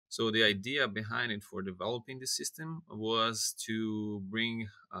So the idea behind it for developing the system was to bring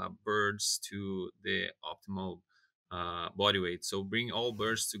birds to the optimal body weight. So bring all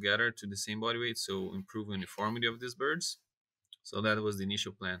birds together to the same body weight, so improve uniformity of these birds. So that was the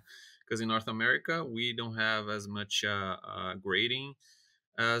initial plan. Because in North America, we don't have as much grading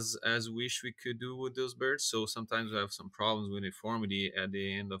as wish we could do with those birds. So sometimes we have some problems with uniformity at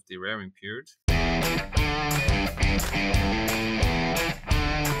the end of the rearing period.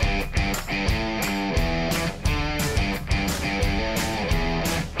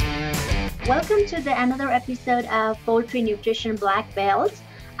 Welcome to another episode of Poultry Nutrition Black Belt.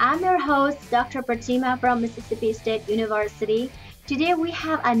 I'm your host, Dr. 𝗟𝗪𝗀𝗻 from Mississippi State University. Today we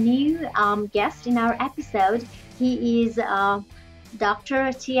have a new guest in our episode. He is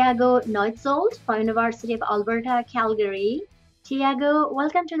Dr. Thiago Noetzold from University of Alberta, Calgary. Thiago,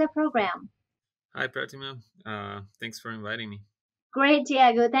 welcome to the program. Hi, 𝗟𝗪𝗻. Thanks for inviting me. Great,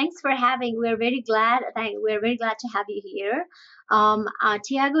 Thiago. Thanks for having. We're very glad to have you here.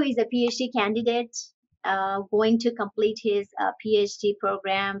 Thiago is a PhD candidate, going to complete his PhD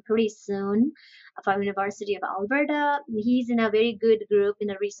program pretty soon from University of Alberta. He's in a very good group in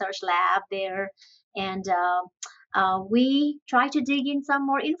the research lab there, and we try to dig in some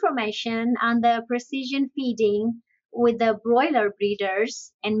more information on the precision feeding with the broiler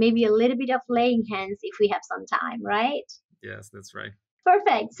breeders, and maybe a little bit of laying hens if we have some time, right? Yes, that's right.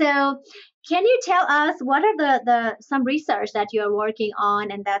 Perfect. So can you tell us what are the some research that you're working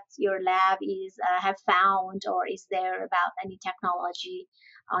on and that your lab is have found, or is there about any technology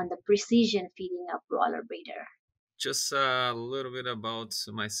on the precision feeding of broiler breeder? Just a little bit about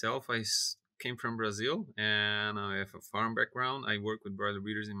myself. I came from Brazil and I have a farm background. I work with broiler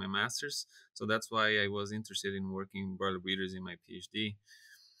breeders in my master's, so that's why I was interested in working with broiler breeders in my PhD.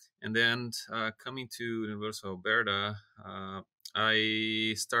 And then coming to the University of Alberta,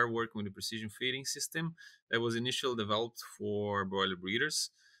 I started working with the precision feeding system that was initially developed for broiler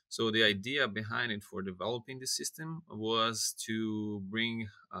breeders. So the idea behind it for developing the system was to bring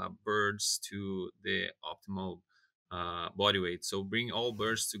birds to the optimal body weight. So bring all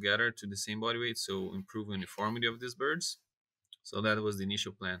birds together to the same body weight, so improve uniformity of these birds. So that was the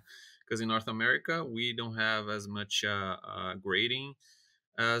initial plan. Because in North America, we don't have as much grading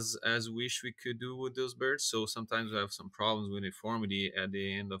as wish we could do with those birds. So sometimes we have some problems with uniformity at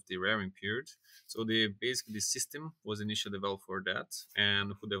the end of the rearing period. So basically the system was initially developed for that,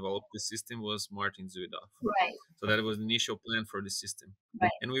 and who developed the system was 𝗪𝗚𝗀𝗃𝗃. Right. So that was the initial plan for the system, Right.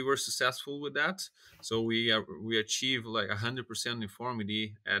 and we were successful with that. So we achieved like 100%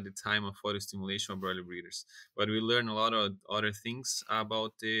 uniformity at the time of photostimulation of broiler breeders. But we learned a lot of other things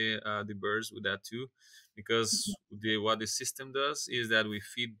about the birds with that too, because what the system does is that we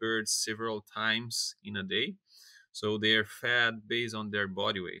feed birds several times in a day. So they are fed based on their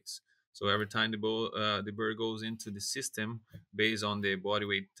body weights. So every time the bird goes into the system, based on the body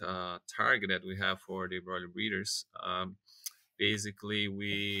weight target that we have for the broiler breeders, basically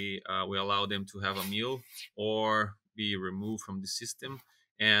we allow them to have a meal or be removed from the system,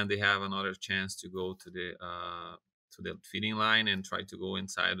 and they have another chance to go to the feeding line and try to go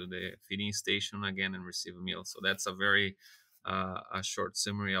inside of the feeding station again and receive a meal. So that's a very a short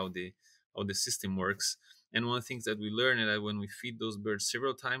summary how the system works. And one of the things that we learned is that when we feed those birds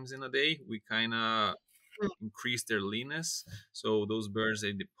several times in a day, we kind of increase their leanness. So those birds,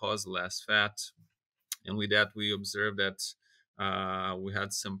 they deposit less fat. And with that, we observed that we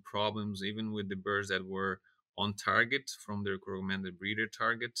had some problems even with the birds that were on target from their recommended breeder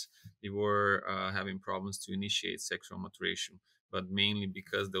target. They were having problems to initiate sexual maturation, but mainly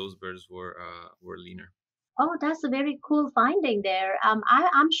because those birds were leaner. Oh, that's a very cool finding there.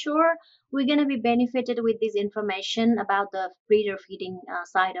 I'm sure we're going to be benefited with this information about the breeder feeding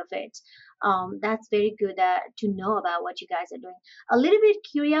side of it. That's very good to know about what you guys are doing. A little bit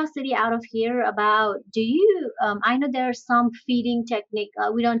curiosity out of here about, I know there's some feeding technique.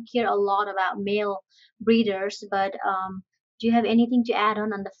 We don't care a lot about male breeders, but do you have anything to add on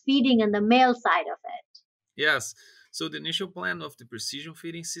the feeding and the male side of it? Yes. So the initial plan of the precision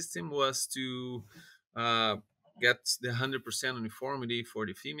feeding system was to get the 100% uniformity for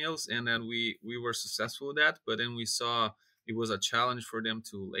the females, and then we were successful with that. But then we saw it was a challenge for them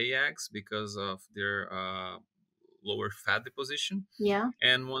to lay eggs because of their lower fat deposition. Yeah.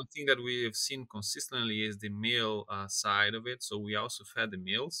 And one thing that we have seen consistently is the male side of it. So we also fed the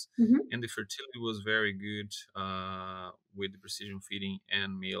males, and the fertility was very good with the precision feeding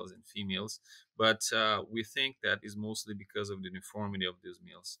and males and females. But we think that is mostly because of the uniformity of these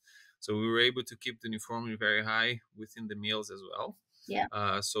males. So we were able to keep the uniformity very high within the males as well.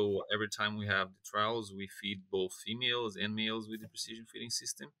 Yeah. So every time we have the trials, we feed both females and males with the precision feeding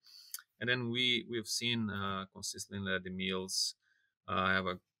system. And then we've seen consistently that the males have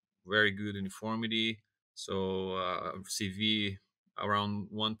a very good uniformity. So CV around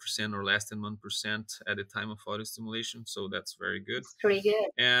 1% or less than 1% at the time of auto stimulation. So that's very good. It's pretty good.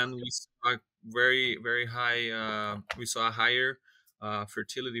 And we saw very high. We saw a higher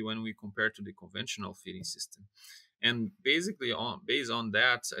fertility when we compare to the conventional feeding system. And basically, based on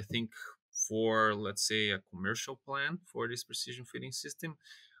that, I think for, let's say, a commercial plan for this precision feeding system,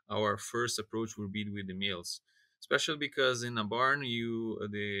 our first approach would be with the males, especially because in a barn,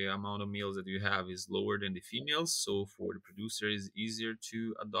 the amount of males that you have is lower than the females. So for the producer, it's easier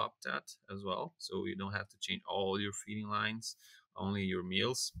to adopt that as well. So you don't have to change all your feeding lines, only your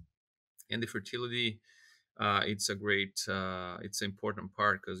males. And the fertility, it's an important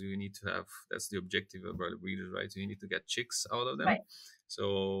part, because you need to have, that's the objective of broiler breeders, right? You need to get chicks out of them. Right.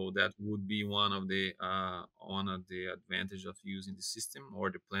 So that would be one of the advantage of using the system or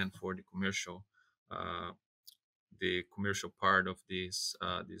the plan for the commercial part of this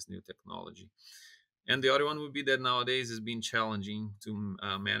new technology. And the other one would be that nowadays it's been challenging to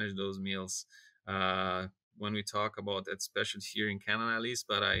manage those males. When we talk about that, especially here in Canada at least,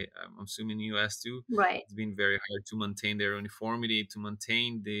 but I'm assuming in the US too, Right. it's been very hard to maintain their uniformity, to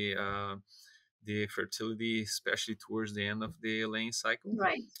maintain the fertility, especially towards the end of the laying cycle.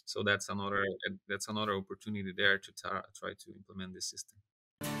 Right. So that's another opportunity there to try to implement this system.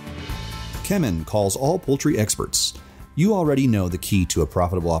 𝗟𝗏𝗀𝗀𝘀𝘁𝘀 calls all poultry experts. You already know the key to a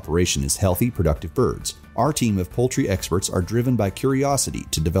profitable operation is healthy, productive birds. Our team of poultry experts are driven by curiosity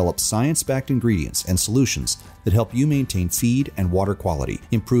to develop science-backed ingredients and solutions that help you maintain feed and water quality,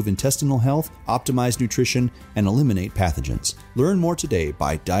 improve intestinal health, optimize nutrition, and eliminate pathogens. Learn more today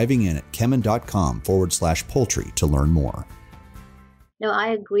by diving in at 𝗟𝗏𝗀𝗀𝗀𝗀 to learn more. No, I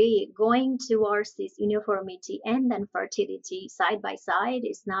agree. Going towards this uniformity and then fertility side by side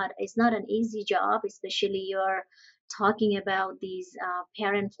is not an easy job, especially you're talking about these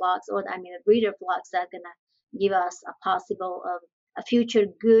parent flocks, or breeder flocks that are gonna give us a possible a future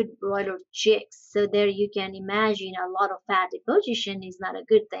good broiler chicks. So there you can imagine a lot of fat deposition is not a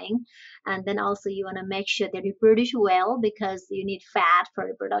good thing. And then also you want to make sure they reproduce well, because you need fat for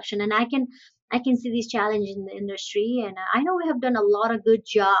reproduction. And I can see this challenge in the industry, and I know we have done a lot of good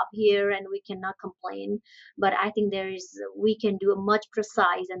job here, and we cannot complain. But I think we can do a much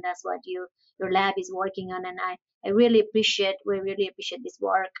precise, and that's what your lab is working on. And we really appreciate this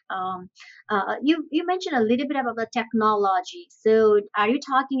work. You mentioned a little bit about the technology. So are you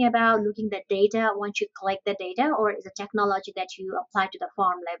talking about looking at the data once you collect the data, or is it technology that you apply to the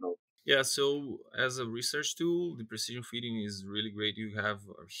farm level? Yeah, so as a research tool, the precision feeding is really great. You have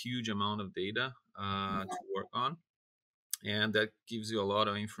a huge amount of data to work on, and that gives you a lot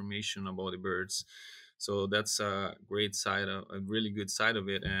of information about the birds. So that's a really good side of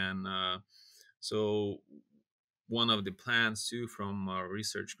it. And so one of the plans too from our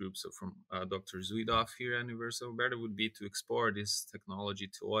research group, so from Dr. 𝗍𝗽𝗀𝗃 here at University of Alberta, would be to explore this technology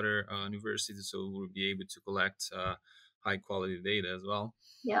to other universities, so we'll be able to collect high quality data as well.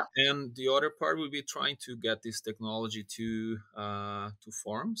 Yeah. And the other part would be trying to get this technology to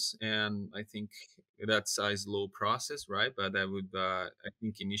farms, and I think that's a slow process, right? But that would I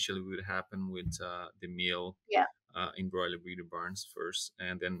think initially would happen with the male in broiler breeder barns first,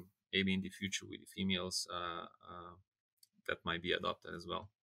 and then maybe in the future with the females that might be adopted as well.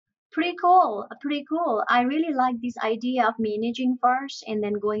 Pretty cool. I really like this idea of managing first and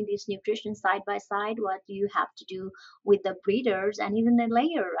then going this nutrition side by side, what you have to do with the breeders and even the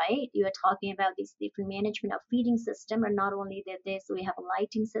layer, right? You are talking about this different management of feeding system, and not only that, we have a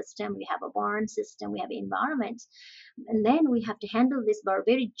lighting system, we have a barn system, we have environment, and then we have to handle this bird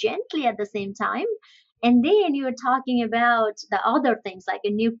very gently at the same time. And then you're talking about the other things like a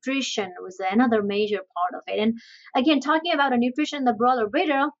nutrition was another major part of it. And again, talking about a nutrition, the broiler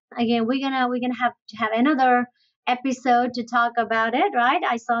breeder, again, we're gonna have to have another episode to talk about it, right?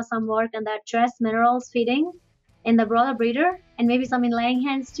 I saw some work on that trace minerals feeding in the broiler breeder, and maybe some in laying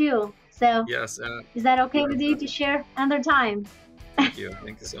hens too. So yes, is that okay with you to share another time? Thank you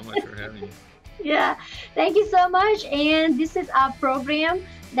so much for having me. Yeah, thank you so much. And this is our program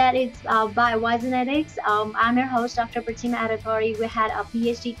that is by 𝗦𝗽cie𝗁𝗃. I'm your host, Dr. 𝗵𝗀𝗀𝗃𝗃. We had a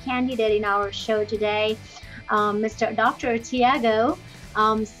PhD candidate in our show today, Dr. Thiago.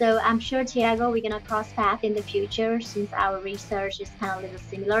 So I'm sure, Thiago, we're going to cross paths in the future since our research is kind of a little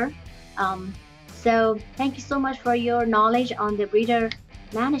similar. So thank you so much for your knowledge on the breeder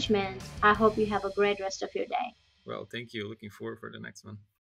management. I hope you have a great rest of your day. Well, thank you. Looking forward for the next one.